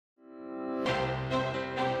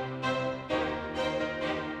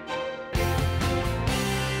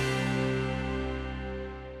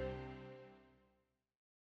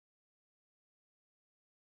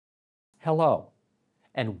Hello,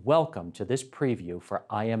 and welcome to this preview for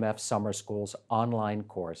IMF Summer School's online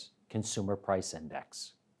course, Consumer Price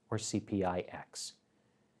Index, or CPIx.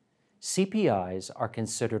 CPIs are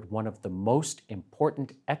considered one of the most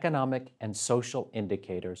important economic and social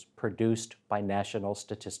indicators produced by national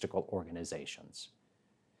statistical organizations.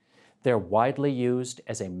 They're widely used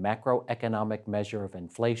as a macroeconomic measure of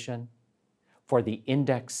inflation, for the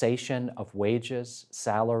indexation of wages,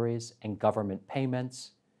 salaries, and government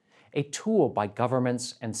payments, a tool by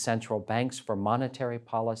governments and central banks for monetary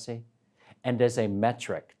policy, and as a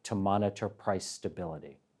metric to monitor price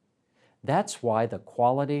stability. That's why the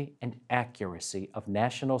quality and accuracy of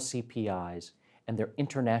national CPIs and their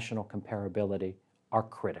international comparability are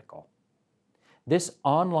critical. This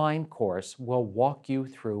online course will walk you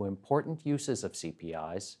through important uses of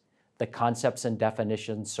CPIs, the concepts and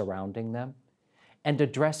definitions surrounding them, and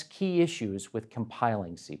address key issues with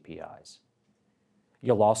compiling CPIs.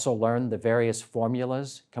 You'll also learn the various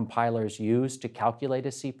formulas compilers use to calculate a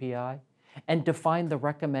CPI and define the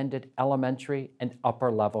recommended elementary and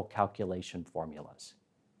upper-level calculation formulas.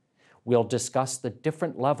 We'll discuss the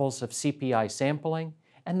different levels of CPI sampling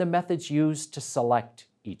and the methods used to select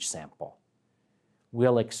each sample.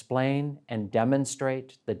 We'll explain and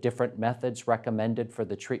demonstrate the different methods recommended for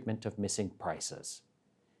the treatment of missing prices.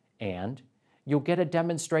 And you'll get a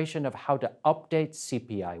demonstration of how to update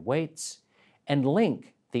CPI weights and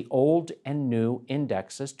link the old and new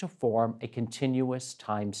indexes to form a continuous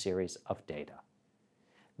time series of data.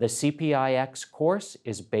 The CPIx course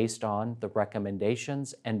is based on the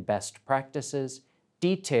recommendations and best practices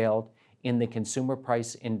detailed in the Consumer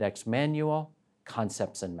Price Index Manual,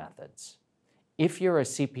 Concepts and Methods. If you're a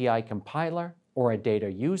CPI compiler or a data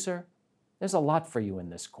user, there's a lot for you in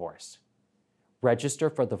this course. Register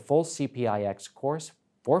for the full CPIx course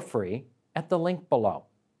for free at the link below.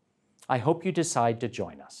 I hope you decide to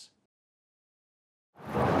join us.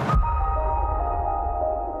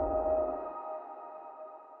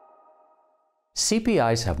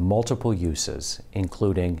 CPIs have multiple uses,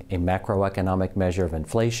 including a macroeconomic measure of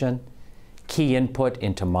inflation, key input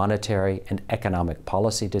into monetary and economic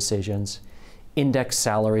policy decisions, index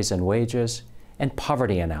salaries and wages, and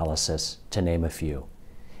poverty analysis, to name a few.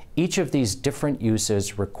 Each of these different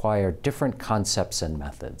uses require different concepts and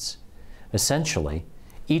methods. Essentially,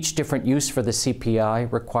 each different use for the CPI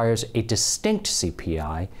requires a distinct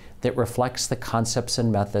CPI that reflects the concepts and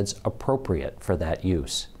methods appropriate for that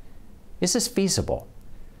use. Is this feasible?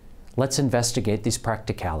 Let's investigate these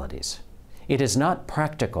practicalities. It is not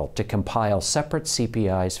practical to compile separate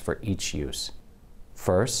CPIs for each use.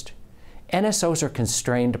 First, NSOs are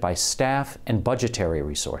constrained by staff and budgetary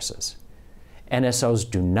resources. NSOs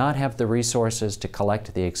do not have the resources to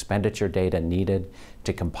collect the expenditure data needed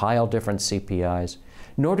to compile different CPIs,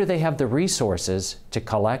 nor do they have the resources to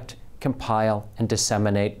collect, compile, and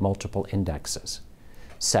disseminate multiple indexes.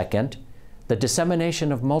 Second, the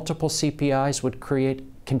dissemination of multiple CPIs would create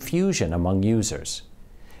confusion among users.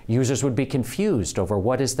 Users would be confused over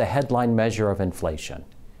what is the headline measure of inflation.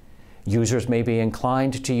 Users may be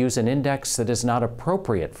inclined to use an index that is not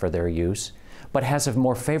appropriate for their use, but has a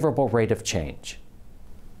more favorable rate of change.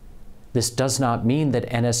 This does not mean that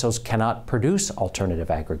NSOs cannot produce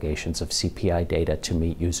alternative aggregations of CPI data to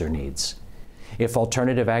meet user needs. If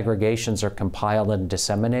alternative aggregations are compiled and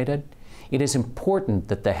disseminated, it is important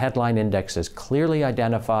that the headline index is clearly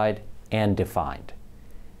identified and defined.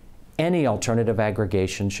 Any alternative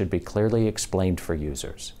aggregation should be clearly explained for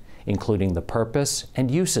users, including the purpose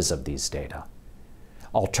and uses of these data.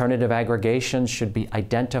 Alternative aggregations should be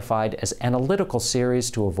identified as analytical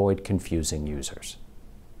series to avoid confusing users.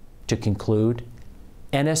 To conclude,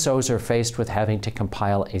 NSOs are faced with having to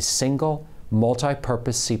compile a single,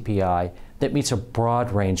 multi-purpose CPI that meets a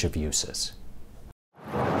broad range of uses.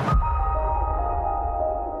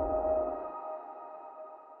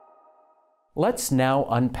 Let's now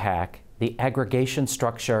unpack the aggregation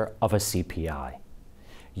structure of a CPI.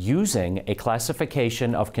 Using a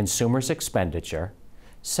classification of consumers' expenditure,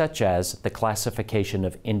 such as the classification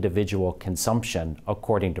of individual consumption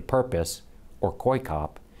according to purpose, or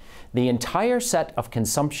COICOP, the entire set of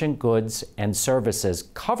consumption goods and services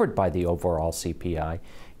covered by the overall CPI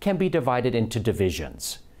can be divided into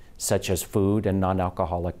divisions, such as food and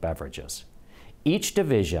non-alcoholic beverages. Each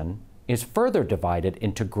division is further divided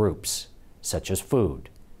into groups, such as food.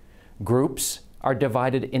 Groups are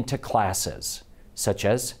divided into classes, such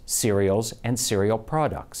as cereals and cereal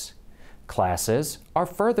products. Classes are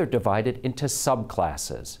further divided into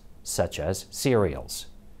subclasses, such as cereals.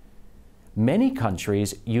 Many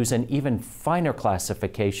countries use an even finer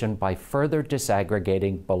classification by further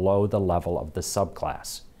disaggregating below the level of the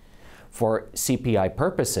subclass. For CPI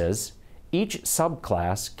purposes, Each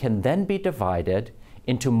subclass can then be divided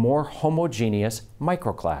into more homogeneous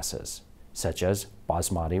microclasses, such as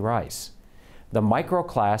basmati rice. The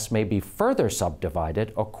microclass may be further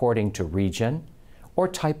subdivided according to region or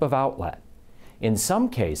type of outlet. In some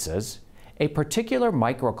cases, a particular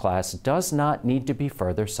microclass does not need to be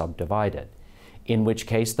further subdivided, in which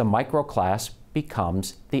case the microclass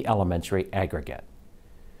becomes the elementary aggregate.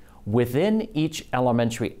 Within each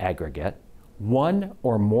elementary aggregate, one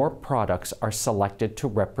or more products are selected to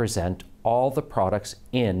represent all the products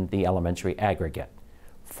in the elementary aggregate.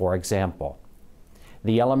 For example,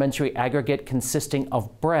 the elementary aggregate consisting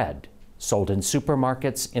of bread, sold in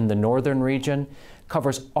supermarkets in the northern region,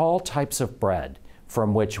 covers all types of bread,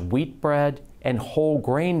 from which wheat bread and whole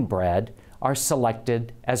grain bread are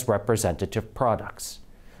selected as representative products.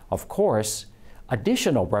 Of course,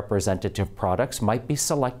 additional representative products might be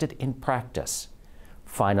selected in practice.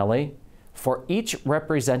 Finally, for each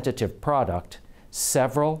representative product,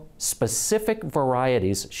 several specific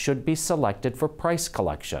varieties should be selected for price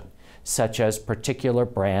collection, such as particular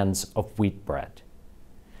brands of wheat bread.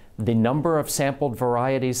 The number of sampled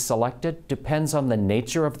varieties selected depends on the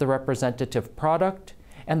nature of the representative product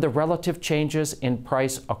and the relative changes in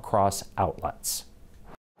price across outlets.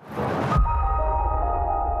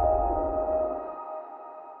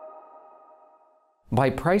 By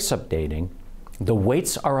price updating, the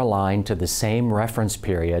weights are aligned to the same reference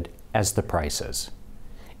period as the prices.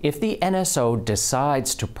 If the NSO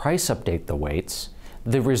decides to price update the weights,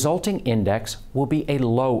 the resulting index will be a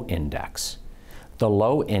low index. The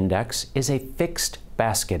low index is a fixed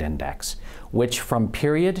basket index, which from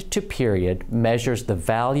period to period measures the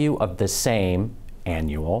value of the same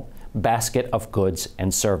annual basket of goods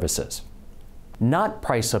and services. Not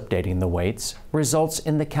price updating the weights results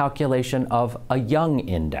in the calculation of a young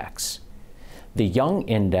index. The young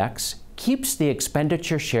index keeps the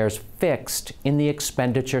expenditure shares fixed in the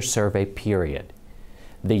expenditure survey period.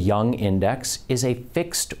 The young index is a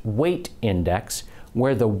fixed weight index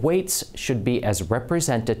where the weights should be as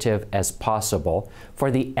representative as possible for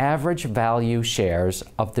the average value shares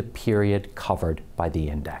of the period covered by the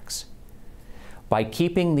index. By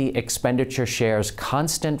keeping the expenditure shares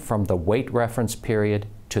constant from the weight reference period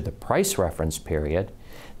to the price reference period,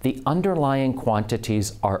 the underlying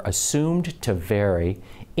quantities are assumed to vary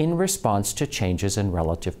in response to changes in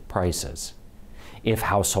relative prices. If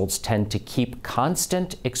households tend to keep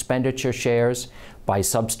constant expenditure shares by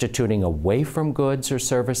substituting away from goods or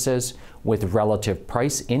services with relative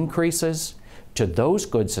price increases to those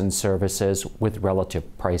goods and services with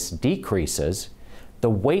relative price decreases, the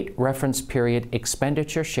weight reference period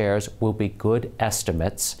expenditure shares will be good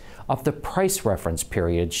estimates of the price reference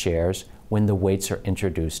period shares when the weights are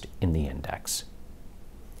introduced in the index.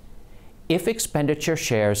 If expenditure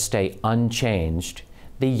shares stay unchanged,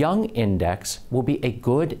 the young index will be a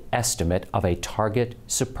good estimate of a target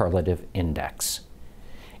superlative index.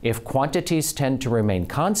 If quantities tend to remain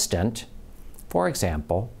constant, for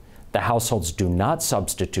example, the households do not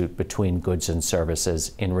substitute between goods and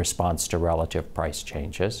services in response to relative price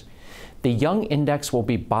changes, the young index will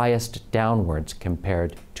be biased downwards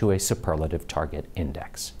compared to a superlative target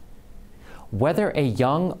index. Whether a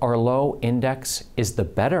young or low index is the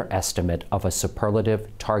better estimate of a superlative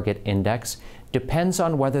target index depends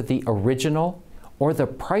on whether the original or the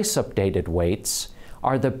price-updated weights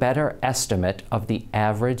are the better estimate of the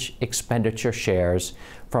average expenditure shares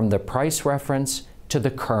from the price reference to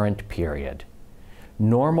the current period.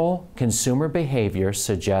 Normal consumer behavior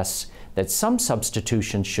suggests that some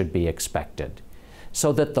substitution should be expected,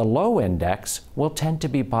 so that the low index will tend to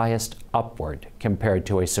be biased upward compared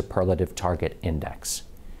to a superlative target index.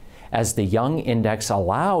 As the young index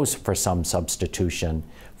allows for some substitution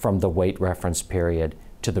from the weight reference period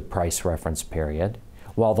to the price reference period,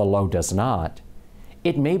 while the low does not,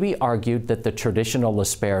 it may be argued that the traditional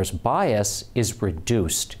Lesper's bias is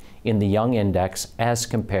reduced in the young index as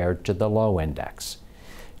compared to the low index.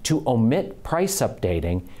 To omit price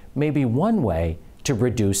updating may be one way to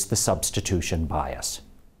reduce the substitution bias.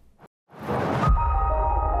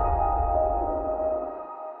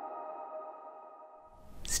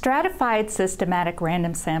 Stratified systematic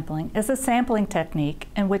random sampling is a sampling technique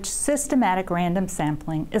in which systematic random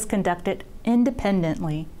sampling is conducted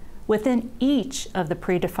independently within each of the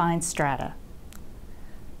predefined strata.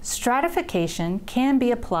 Stratification can be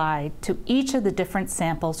applied to each of the different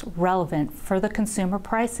samples relevant for the Consumer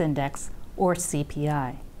Price Index, or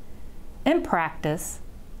CPI. In practice,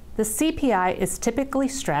 the CPI is typically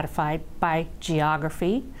stratified by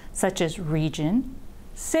geography, such as region,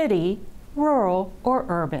 city, rural, or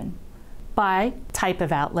urban, by type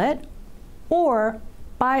of outlet, or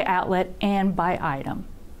by outlet and by item.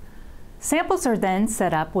 Samples are then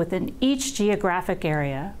set up within each geographic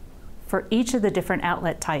area for each of the different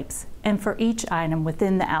outlet types and for each item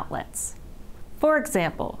within the outlets. For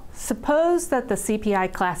example, suppose that the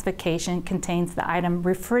CPI classification contains the item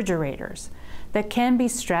refrigerators that can be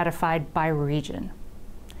stratified by region.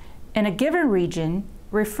 In a given region,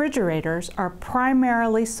 refrigerators are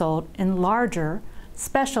primarily sold in larger,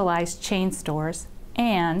 specialized chain stores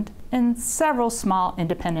and in several small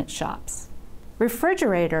independent shops.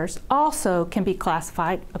 Refrigerators also can be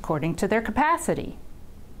classified according to their capacity.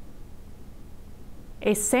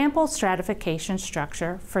 A sample stratification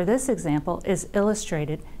structure for this example is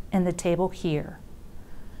illustrated in the table here.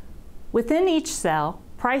 Within each cell,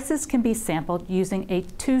 prices can be sampled using a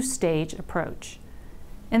two-stage approach.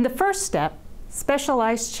 In the first step,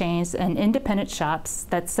 specialized chains and independent shops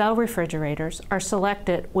that sell refrigerators are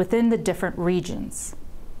selected within the different regions.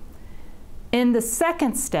 In the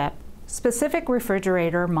second step, specific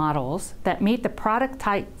refrigerator models that meet the product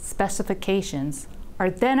type specifications are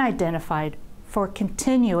then identified for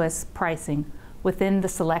continuous pricing within the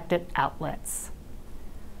selected outlets.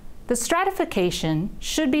 The stratification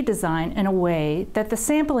should be designed in a way that the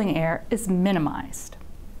sampling error is minimized.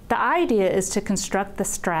 The idea is to construct the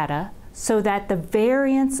strata so that the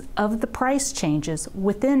variance of the price changes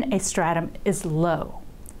within a stratum is low,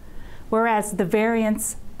 whereas the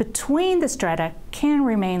variance between the strata can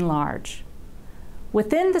remain large.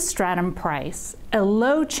 Within the stratum price, a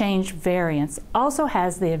low change variance also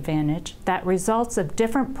has the advantage that results of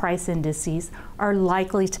different price indices are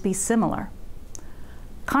likely to be similar.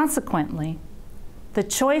 Consequently, the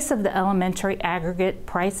choice of the elementary aggregate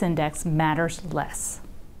price index matters less.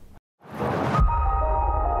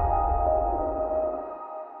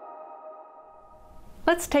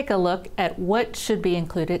 Let's take a look at what should be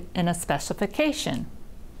included in a specification.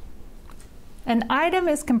 An item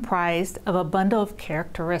is comprised of a bundle of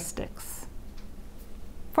characteristics.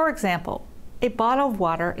 For example, a bottle of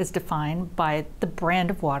water is defined by the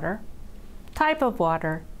brand of water, type of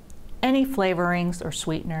water, any flavorings or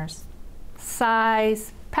sweeteners,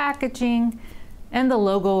 size, packaging, and the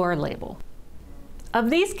logo or label.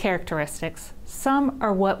 Of these characteristics, some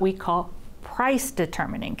are what we call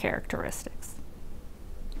price-determining characteristics.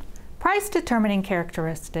 Price-determining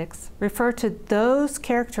characteristics refer to those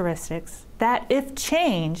characteristics that, if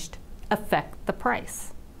changed, affect the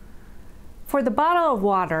price. For the bottle of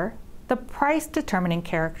water, the price-determining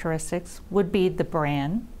characteristics would be the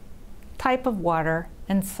brand, type of water,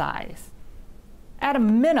 and size. At a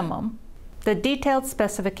minimum, the detailed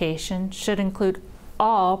specification should include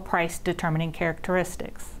all price-determining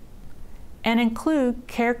characteristics and include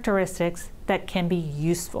characteristics that can be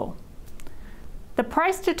useful. The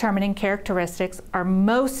price-determining characteristics are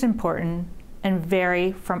most important and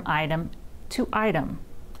vary from item to item.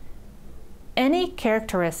 Any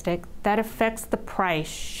characteristic that affects the price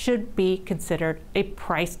should be considered a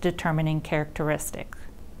price-determining characteristic.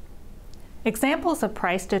 Examples of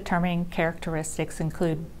price-determining characteristics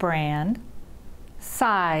include brand,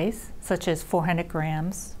 size, such as 400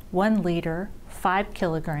 grams, 1 liter, 5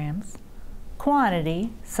 kilograms,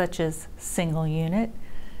 quantity, such as single unit,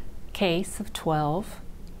 case of 12,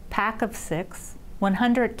 pack of 6,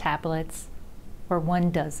 100 tablets, or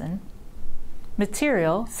 1 dozen,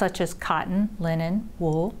 material, such as cotton, linen,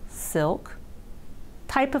 wool, silk,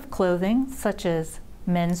 type of clothing, such as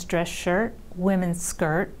men's dress shirt, women's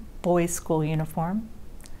skirt, boys' school uniform,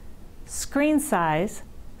 screen size,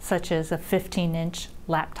 such as a 15-inch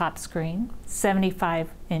laptop screen,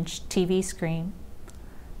 75-inch TV screen,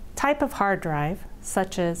 type of hard drive,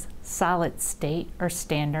 such as solid state or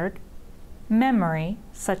standard, memory,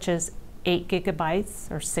 such as 8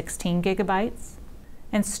 gigabytes or 16 gigabytes,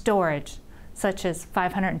 and storage, such as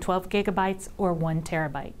 512 gigabytes or 1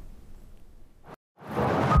 terabyte.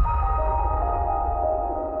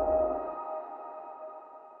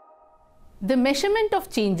 The measurement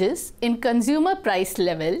of changes in consumer price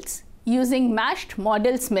levels using matched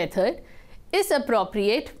models method is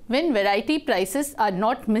appropriate when variety prices are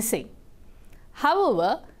not missing.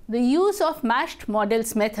 However, the use of matched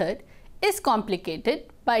models method is complicated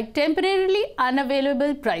by temporarily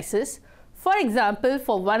unavailable prices, for example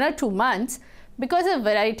for 1 or 2 months, because a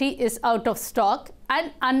variety is out of stock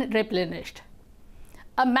and unreplenished.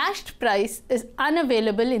 A matched price is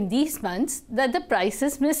unavailable in these months that the price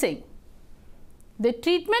is missing. The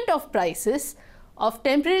treatment of prices of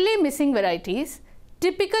temporarily missing varieties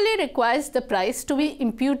typically requires the price to be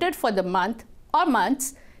imputed for the month or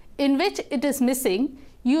months in which it is missing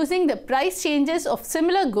using the price changes of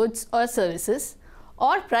similar goods or services,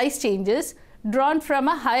 or price changes drawn from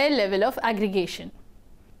a higher level of aggregation.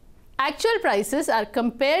 Actual prices are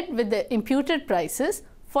compared with the imputed prices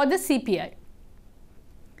for the CPI.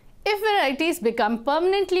 If varieties become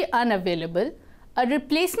permanently unavailable, a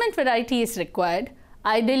replacement variety is required,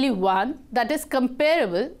 ideally one that is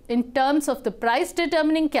comparable in terms of the price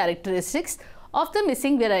determining characteristics of the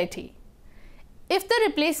missing variety. If the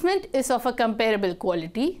replacement is of a comparable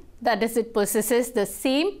quality, that is, it possesses the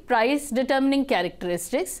same price determining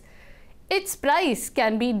characteristics, its price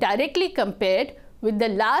can be directly compared with the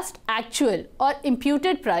last actual or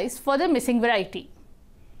imputed price for the missing variety.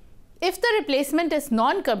 If the replacement is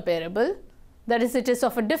non-comparable, that is, it is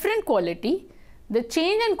of a different quality, the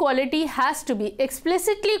change in quality has to be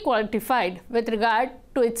explicitly quantified with regard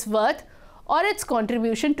to its worth or its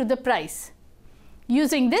contribution to the price.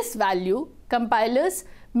 Using this value, compilers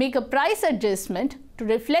make a price adjustment to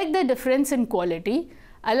reflect the difference in quality,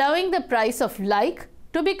 allowing the price of like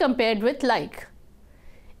to be compared with like.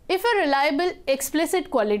 If a reliable explicit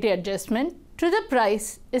quality adjustment to the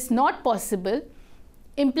price is not possible,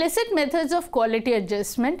 implicit methods of quality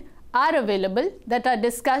adjustment are available that are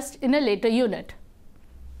discussed in a later unit.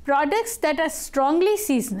 Products that are strongly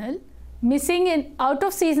seasonal, missing in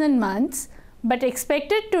out-of-season months but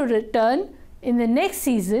expected to return in the next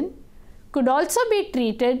season, could also be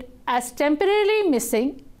treated as temporarily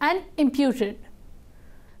missing and imputed.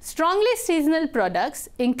 Strongly seasonal products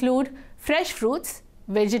include fresh fruits,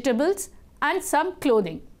 vegetables, and some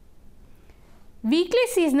clothing. Weakly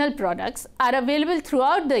seasonal products are available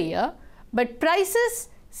throughout the year, but prices,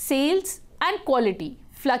 sales, and quality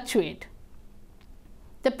fluctuate.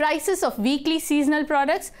 The prices of weakly seasonal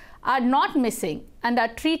products are not missing and are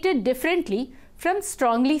treated differently from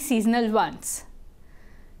strongly seasonal ones.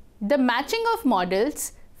 The matching of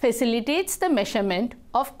models facilitates the measurement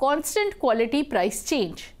of constant quality price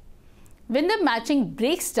change. When the matching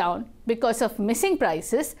breaks down because of missing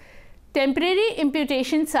prices, temporary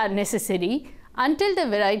imputations are necessary until the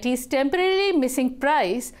variety's temporarily missing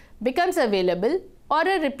price becomes available or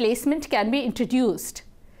a replacement can be introduced.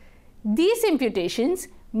 These imputations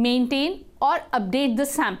maintain or update the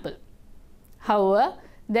sample. However,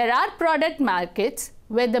 there are product markets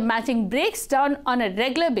where the matching breaks down on a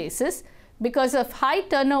regular basis because of high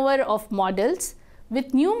turnover of models,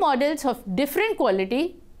 with new models of different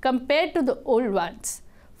quality compared to the old ones.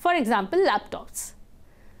 For example, laptops.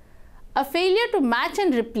 A failure to match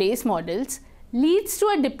and replace models leads to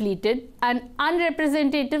a depleted and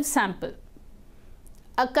unrepresentative sample.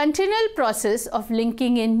 A continual process of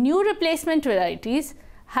linking in new replacement varieties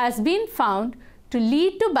has been found to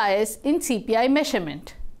lead to bias in CPI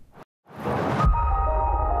measurement.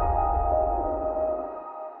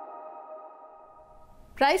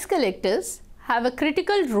 Price collectors have a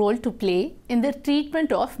critical role to play in the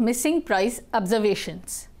treatment of missing price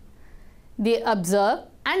observations. They observe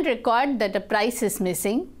and record that a price is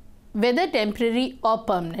missing, whether temporary or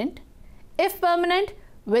permanent. If permanent,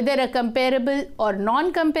 whether a comparable or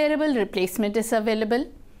non-comparable replacement is available,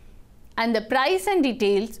 and the price and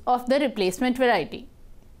details of the replacement variety.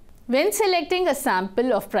 When selecting a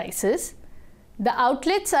sample of prices, the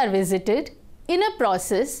outlets are visited in a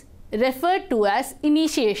process referred to as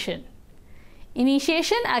initiation.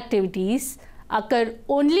 Initiation activities occur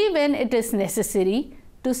only when it is necessary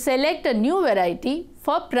to select a new variety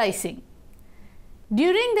for pricing.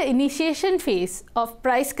 During the initiation phase of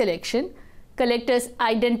price collection, collectors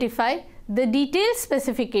identify the detailed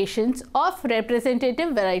specifications of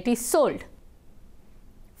representative varieties sold.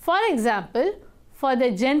 For example, for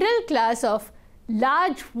the general class of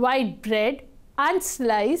large white bread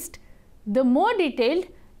unsliced, the more detailed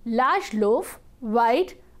large loaf,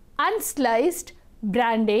 white, unsliced,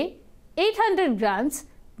 brandy, 800 grams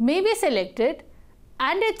may be selected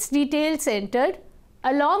and its details entered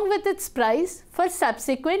along with its price for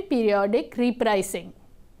subsequent periodic repricing.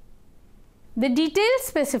 The detailed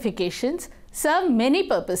specifications serve many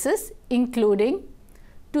purposes, including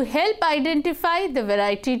to help identify the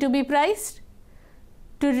variety to be priced,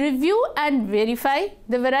 to review and verify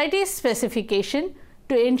the variety specification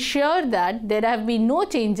to ensure that there have been no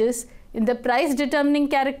changes in the price determining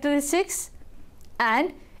characteristics,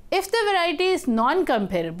 and if the variety is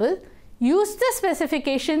non-comparable, use the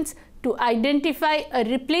specifications to identify a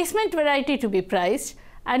replacement variety to be priced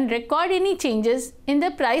and record any changes in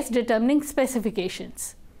the price determining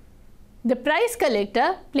specifications. The price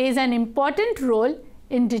collector plays an important role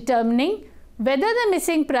in determining whether the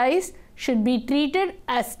missing price should be treated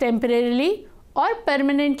as temporarily or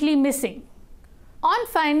permanently missing. On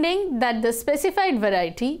finding that the specified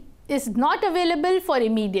variety is not available for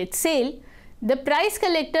immediate sale, the price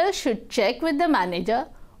collector should check with the manager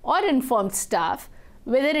or informed staff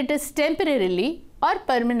whether it is temporarily or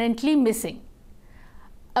permanently missing.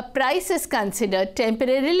 A price is considered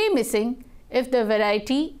temporarily missing if the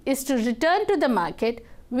variety is to return to the market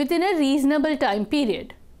within a reasonable time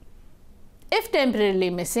period. If temporarily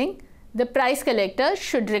missing, the price collector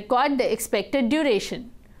should record the expected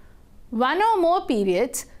duration. One or more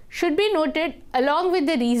periods should be noted along with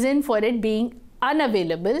the reason for it being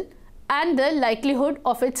unavailable and the likelihood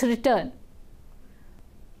of its return.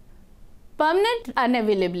 Permanent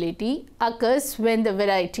unavailability occurs when the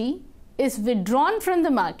variety is withdrawn from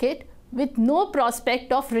the market with no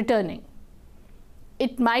prospect of returning.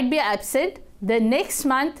 It might be absent the next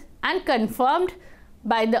month and confirmed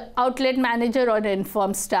by the outlet manager or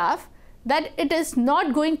informed staff that it is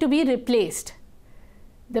not going to be replaced.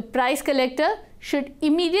 The price collector should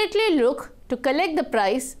immediately look to collect the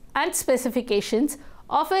price and specifications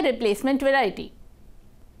of a replacement variety.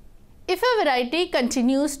 If a variety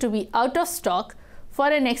continues to be out of stock for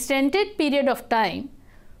an extended period of time,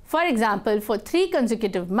 for example for 3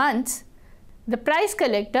 consecutive months, the price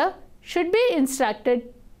collector should be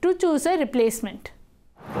instructed to choose a replacement.